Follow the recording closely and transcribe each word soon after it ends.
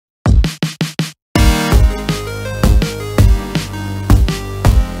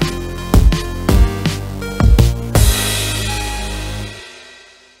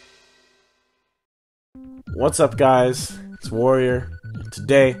What's up, guys? It's Warrior.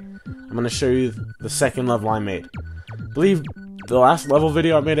 Today, I'm going to show you the second level I made. I believe the last level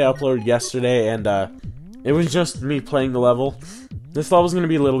video I made I uploaded yesterday, and it was just me playing the level. This level is going to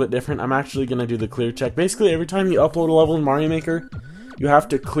be a little bit different. I'm actually going to do the clear check. Basically, every time you upload a level in Mario Maker, you have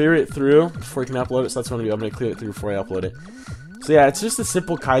to clear it through before you can upload it, so that's what I'm going to do. I'm going to clear it through before I upload it. So yeah, it's just a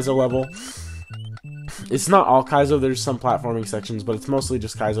simple Kaizo level. It's not all Kaizo, there's some platforming sections, but it's mostly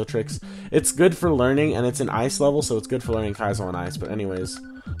just Kaizo tricks. It's good for learning, and it's an ice level, so it's good for learning Kaizo on ice. But anyways,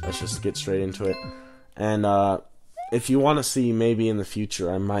 let's just get straight into it. And if you want to see, maybe in the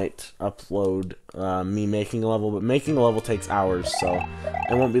future, I might upload me making a level, but making a level takes hours, so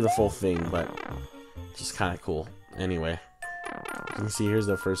it won't be the full thing, but it's just kind of cool. Anyway, you can see here's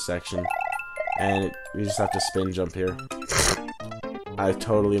the first section, and we just have to spin jump here. I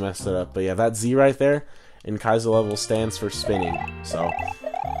totally messed it up, but yeah, that Z right there in Kaizo level stands for spinning, so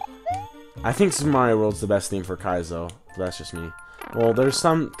I think Super Mario World's the best theme for Kaizo, but that's just me. Well, there's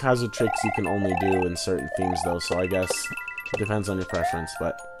some Kaizo tricks you can only do in certain themes though, so I guess it depends on your preference,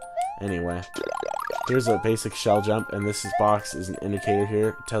 but anyway. Here's a basic shell jump, and this box is an indicator here.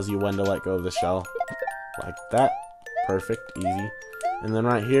 It tells you when to let go of the shell. Like that. Perfect. Easy. And then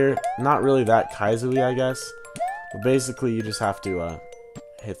right here, not really that Kaizo-y, I guess. But basically, you just have to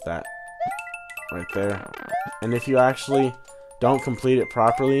hit that right there. And if you actually don't complete it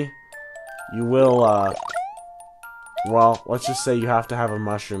properly, you will, well, let's just say you have to have a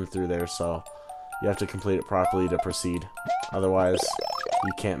mushroom through there, so you have to complete it properly to proceed. Otherwise,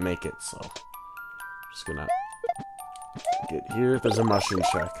 you can't make it, so just gonna get here. There's a mushroom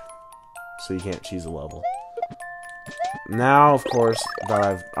check, so you can't cheese a level. Now, of course, that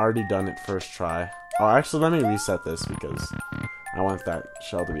I've already done it first try. Oh, actually, let me reset this because I want that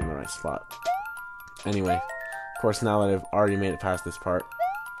shell to be in the right spot. Anyway, of course, now that I've already made it past this part,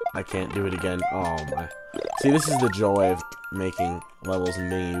 I can't do it again. Oh my. See, this is the joy of making levels and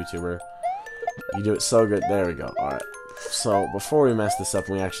being a YouTuber. You do it so good. There we go. Alright. So, before we messed this up,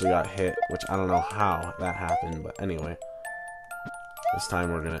 we actually got hit, which I don't know how that happened, but anyway. This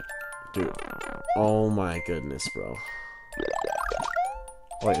time we're gonna do it. Oh my goodness, bro.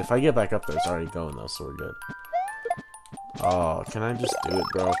 Wait, if I get back up there, it's already going though, so we're good. Oh, can I just do it,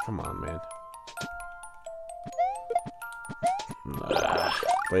 bro? Come on, man.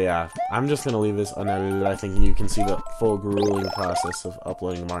 But yeah, I'm just gonna leave this unedited. I think you can see the full grueling process of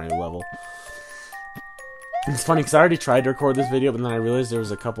uploading a Mario level. It's funny, because I already tried to record this video, but then I realized there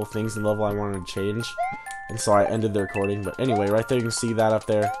was a couple things in the level I wanted to change. And so I ended the recording. But anyway, right there you can see that up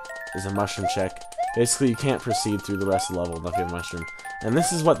there is a mushroom check. Basically, you can't proceed through the rest of the level unless you have a mushroom. And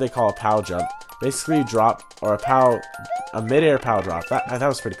this is what they call a POW jump. Basically, you drop, or a mid-air POW drop. That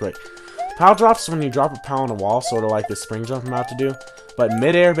was pretty quick. POW drops when you drop a POW on a wall, sort of like the spring jump I'm about to do. But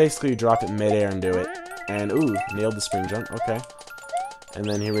mid-air, basically, you drop it mid-air and do it. And, ooh, nailed the spring jump. Okay. And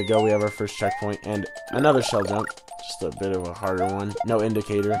then here we go. We have our first checkpoint. And another shell jump. Just a bit of a harder one. No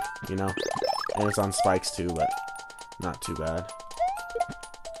indicator, you know. And it's on spikes, too, but not too bad.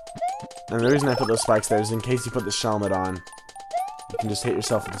 And the reason I put those spikes there is in case you put the helmet on, you can just hit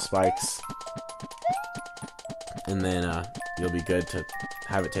yourself with the spikes. And then, you'll be good to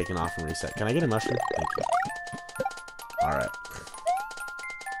have it taken off and reset. Can I get a mushroom? Thank you. Alright.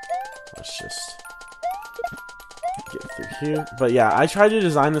 Let's just get through here. But yeah, I tried to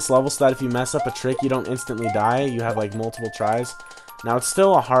design this level so that if you mess up a trick, you don't instantly die. You have, like, multiple tries. Now, it's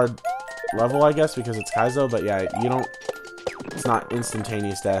still a hard level, I guess, because it's Kaizo, but yeah, you don't... It's not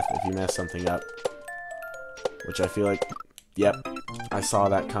instantaneous death if you mess something up. Which I feel like... Yep, I saw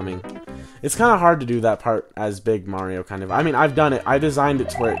that coming. It's kind of hard to do that part as Big Mario, kind of. I mean, I've done it. I designed it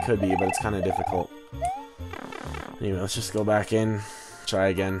to where it could be, but it's kind of difficult. Anyway, let's just go back in. Try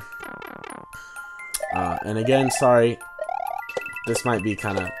again. And again, sorry. This might be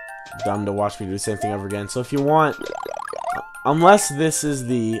kind of dumb to watch me do the same thing over again. So if you want... Unless this is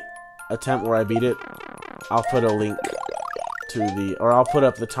the attempt where I beat it, I'll put a link to the... Or I'll put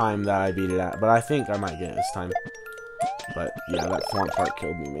up the time that I beat it at. But I think I might get it this time. But yeah, that font part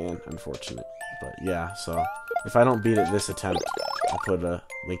killed me, man. Unfortunate. But yeah, so if I don't beat it this attempt, I'll put a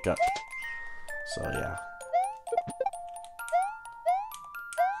link up. So yeah.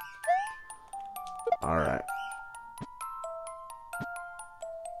 Alright.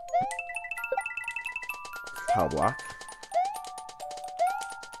 Power block.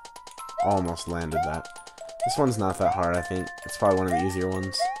 Almost landed that. This one's not that hard, I think. It's probably one of the easier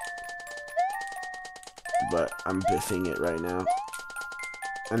ones. But I'm biffing it right now.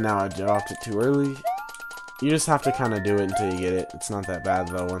 And now I dropped it too early. You just have to kind of do it until you get it. It's not that bad,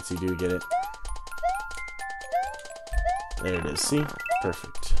 though, once you do get it. There it is. See?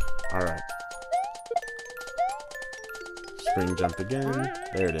 Perfect. Alright. Spring jump again.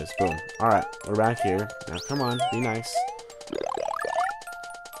 There it is. Boom. Alright, we're back here. Now come on, be nice.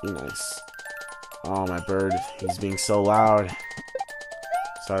 Be nice. Oh, my bird. He's being so loud.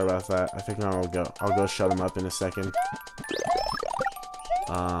 Sorry about that. I think I'll go shut him up in a second.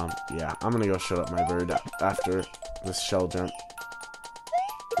 Yeah, I'm gonna go shut up my bird after this shell jump.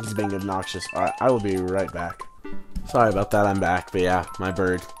 He's being obnoxious. Alright, I will be right back. Sorry about that, I'm back. But yeah, my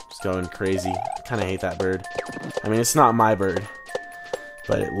bird is going crazy. I kinda hate that bird. I mean, it's not my bird,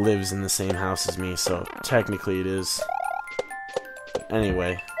 but it lives in the same house as me, so technically it is. But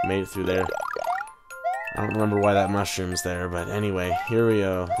anyway, made it through there. I don't remember why that mushroom's there, but anyway, here we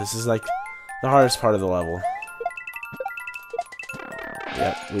go. This is like the hardest part of the level.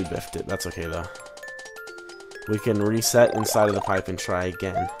 Yep, we biffed it. That's okay, though. We can reset inside of the pipe and try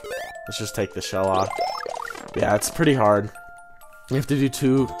again. Let's just take the shell off. Yeah, it's pretty hard. You have to do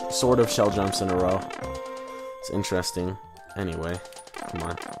 2 sort of shell jumps in a row. It's interesting. Anyway, come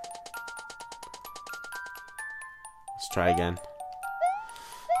on. Let's try again.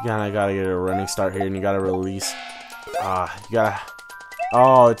 Again, I gotta get a running start here, and you gotta release. You gotta.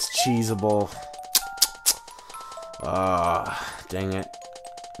 Oh, it's cheesable. Dang it.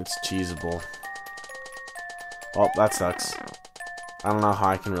 It's cheesable. Oh, that sucks. I don't know how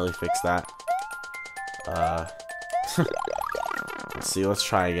I can really fix that. Let's see. Let's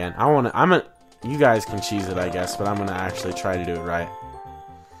try again. You guys can cheese it, I guess, but I'm gonna actually try to do it right.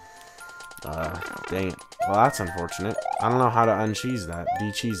 Dang it. Well, that's unfortunate. I don't know how to uncheese that.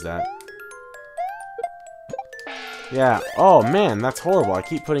 De-cheese that. Yeah. Oh, man, that's horrible. I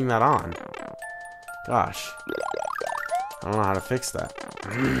keep putting that on. Gosh. I don't know how to fix that.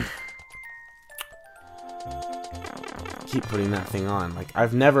 Keep putting that thing on. Like,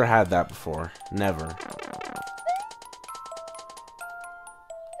 I've never had that before. Never.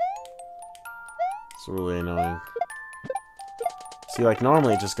 It's really annoying. See, like,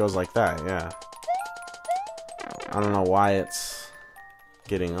 normally it just goes like that, yeah. I don't know why it's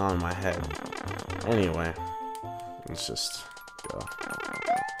getting on my head. Anyway, let's just go.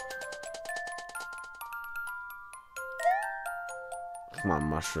 Come on,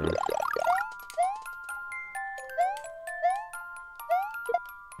 mushroom.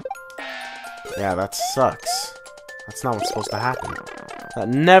 Yeah, that sucks. That's not what's supposed to happen. That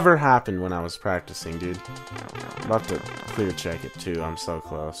never happened when I was practicing, dude. I'm about to clear check it, too. I'm so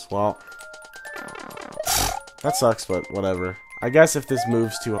close. Well, that sucks, but whatever. I guess if this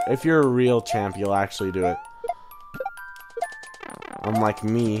moves too... If you're a real champ, you'll actually do it. Unlike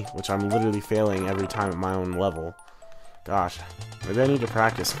me, which I'm literally failing every time at my own level. Gosh. Maybe I need to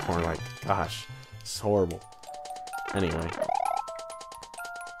practice more. Like, gosh. It's horrible. Anyway.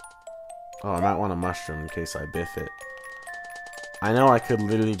 Oh, I might want a mushroom in case I biff it. I know I could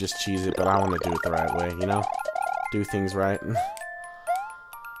literally just cheese it, but I want to do it the right way, you know? Do things right.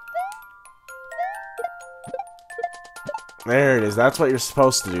 There it is. That's what you're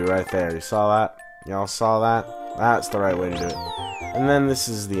supposed to do right there. You saw that? Y'all saw that? That's the right way to do it. And then this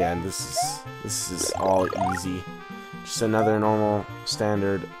is the end. This is all easy. Just another normal,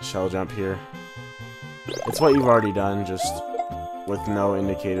 standard shell jump here. It's what you've already done, just with no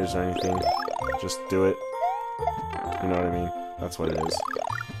indicators or anything. Just do it. You know what I mean? That's what it is.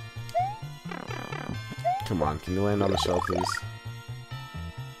 Come on, can you land on the shell, please?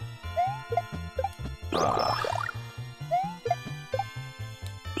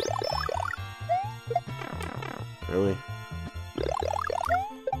 Really?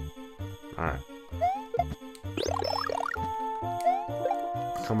 Alright.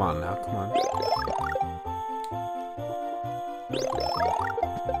 Come on now, come on.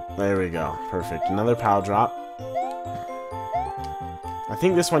 There we go. Perfect. Another POW drop. I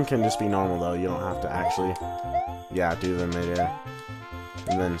think this one can just be normal, though. You don't have to actually... Yeah, do the midair.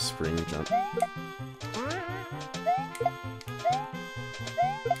 And then spring jump.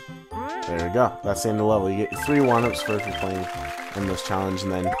 There we go. That's the end of the level. You get 3 1-ups for if you're playing Endless Challenge,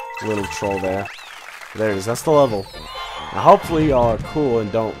 and then a little troll there. There it is. That's the level. Now, hopefully y'all are cool and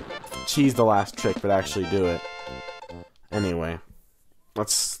don't cheese the last trick, but actually do it. Anyway,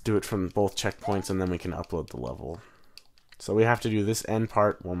 let's do it from both checkpoints, and then we can upload the level. So we have to do this end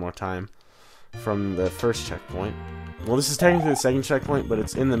part one more time from the first checkpoint. Well, this is technically the second checkpoint, but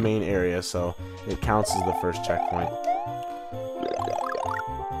it's in the main area, so it counts as the first checkpoint.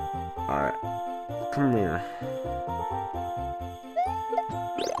 Alright. Come here.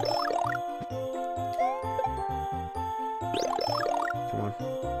 Come on.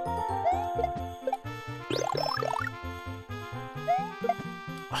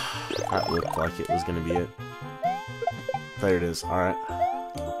 That looked like it was gonna be it. There it is. Alright.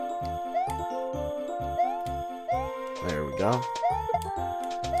 There we go.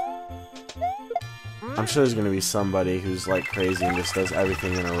 I'm sure there's gonna be somebody who's like crazy and just does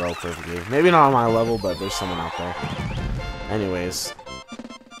everything in a row perfectly. Maybe not on my level, but there's someone out there. Anyways,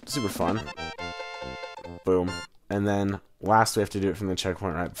 super fun. Boom. And then last we have to do it from the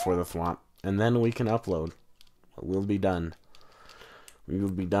checkpoint right before the thwomp. And then we can upload. We'll be done. We will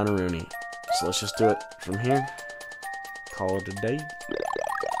be done a Rooney. So let's just do it from here. Call it a day.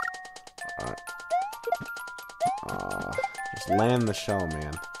 Alright. Just land the shell,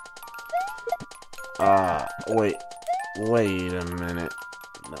 man. Wait a minute.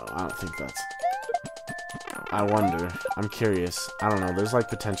 No, I don't think that's... I wonder. I'm curious. I don't know. There's like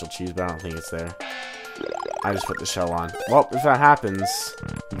potential cheese, but I don't think it's there. I just put the shell on. Well, if that happens,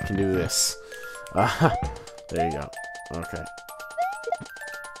 you can do this. There you go. Okay.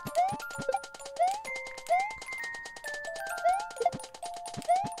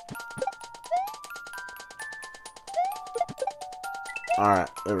 Alright,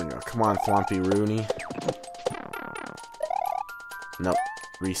 there we go. Come on, Thwompy Rooney. Nope.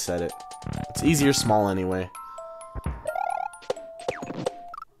 Reset it. It's easier small anyway.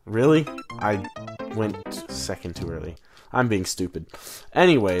 Really? I went second too early. I'm being stupid.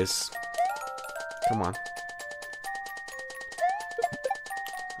 Anyways. Come on.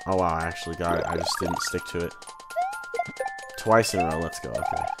 Oh wow, I actually got it. I just didn't stick to it. Twice in a row. Let's go.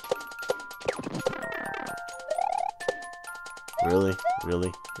 Okay. Really?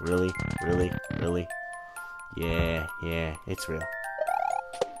 Really? Really? Really? Really? Yeah, it's real.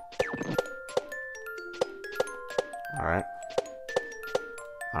 Alright.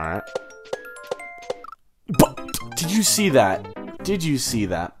 Alright. But did you see that? Did you see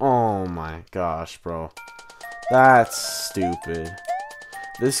that? Oh my gosh, bro. That's stupid.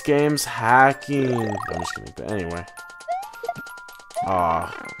 This game's hacking. I'm just kidding, but anyway.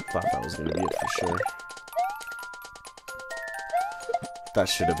 Thought that was gonna be it for sure. That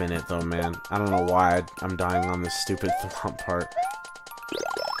should have been it though, man. I don't know why I'm dying on this stupid thwomp part.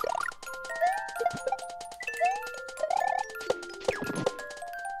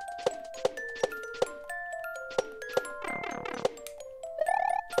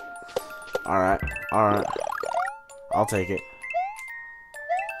 Alright, alright. I'll take it.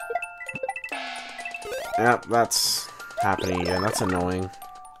 Yep, that's happening again. That's annoying.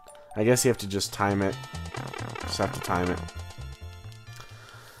 I guess you have to just time it. Just have to time it.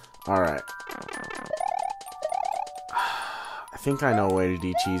 Alright. I think I know a way to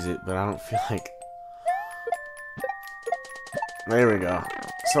de-cheese it, but I don't feel like... There we go.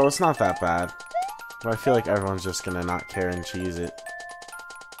 So it's not that bad. But I feel like everyone's just gonna not care and cheese it.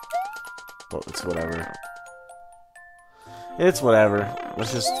 But it's whatever. It's whatever.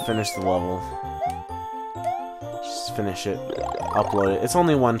 Let's just finish the level. Just finish it. Upload it. It's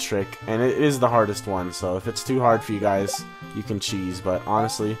only one trick, and it is the hardest one, so if it's too hard for you guys, you can cheese. But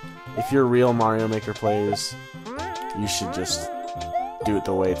honestly, if you're real Mario Maker players, you should just do it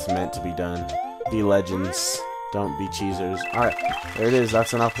the way it's meant to be done. Be legends. Don't be cheesers. Alright, there it is.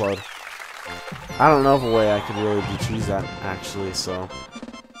 That's an upload. I don't know of a way I could really de-cheese that, actually, so...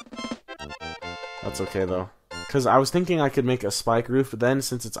 That's okay, though. Because I was thinking I could make a spike roof, but then,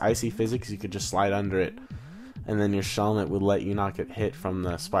 since it's icy physics, you could just slide under it. And then your shellnet would let you not get hit from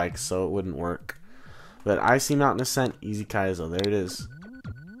the spikes, so it wouldn't work. But Icy Mountain Ascent, Easy Kaizo. There it is.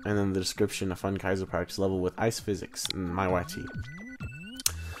 And then the description, a fun Kaizo practice level with ice physics in my YT.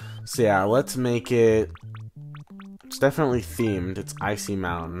 So yeah, let's make it... It's definitely themed. It's Icy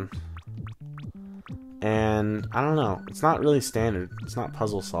Mountain. And, I don't know. It's not really standard. It's not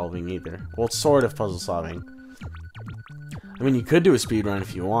puzzle solving either. Well, it's sort of puzzle solving. I mean, you could do a speedrun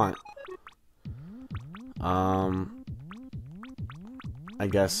if you want. I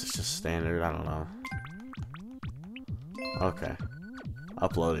guess it's just standard. I don't know. Okay.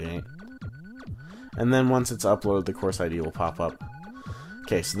 Uploading. And then once it's uploaded, the course ID will pop up.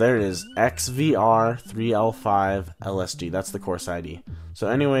 Okay, so there it is. XVR3L5LSG. That's the course ID. So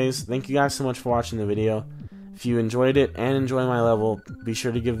anyways, thank you guys so much for watching the video. If you enjoyed it and enjoy my level, be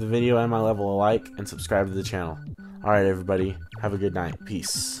sure to give the video and my level a like and subscribe to the channel. Alright everybody, have a good night.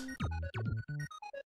 Peace.